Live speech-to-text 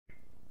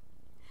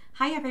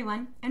Hi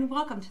everyone, and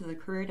welcome to the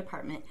Career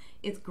Department.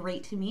 It's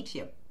great to meet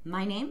you.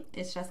 My name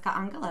is Jessica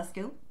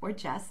Angelescu, or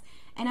Jess,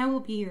 and I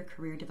will be your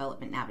Career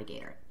Development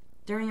Navigator.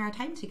 During our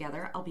time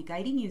together, I'll be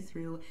guiding you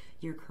through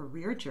your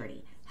career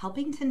journey,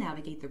 helping to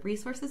navigate the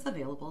resources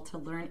available to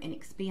learn and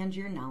expand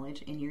your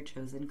knowledge in your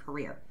chosen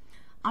career.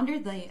 Under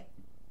the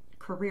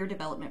Career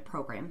Development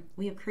Program,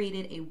 we have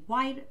created a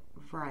wide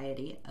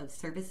variety of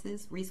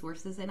services,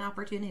 resources, and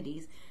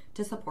opportunities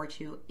to support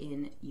you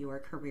in your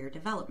career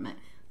development,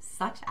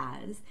 such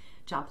as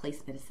job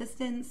placement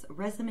assistance,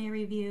 resume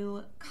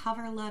review,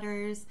 cover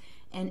letters,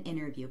 and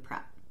interview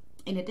prep.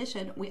 In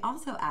addition, we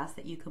also ask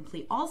that you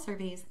complete all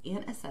surveys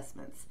and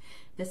assessments.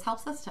 This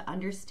helps us to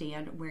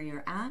understand where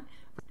you're at.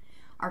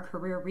 Our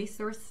Career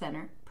Resource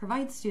Center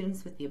provides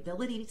students with the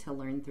ability to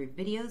learn through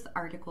videos,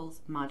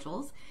 articles,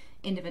 modules,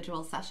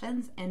 individual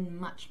sessions, and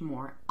much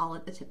more, all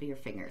at the tip of your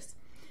fingers.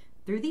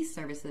 Through these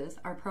services,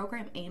 our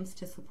program aims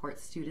to support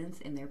students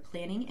in their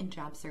planning and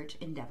job search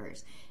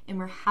endeavors, and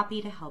we're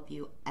happy to help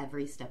you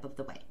every step of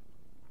the way.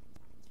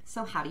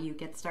 So how do you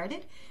get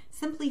started?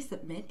 Simply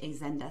submit a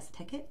Zendesk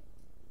ticket.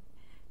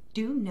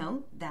 Do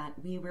note that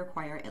we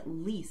require at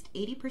least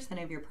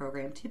 80% of your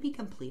program to be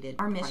completed.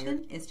 Our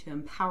mission is to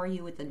empower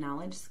you with the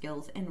knowledge,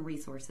 skills, and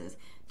resources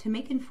to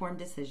make informed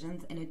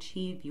decisions and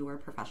achieve your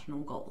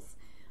professional goals.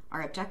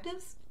 Our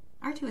objectives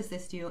are to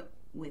assist you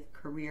with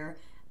career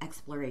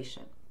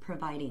exploration,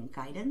 providing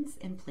guidance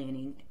and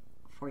planning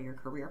for your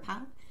career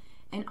path,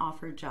 and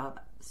offer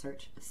job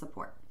search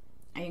support.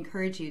 I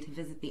encourage you to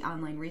visit the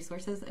online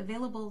resources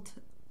available to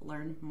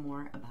learn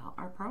more about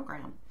our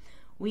program.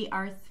 We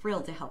are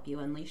thrilled to help you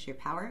unleash your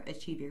power,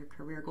 achieve your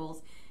career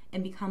goals,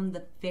 and become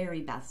the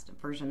very best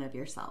version of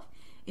yourself.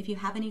 If you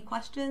have any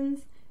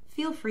questions,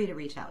 feel free to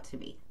reach out to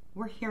me.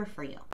 We're here for you.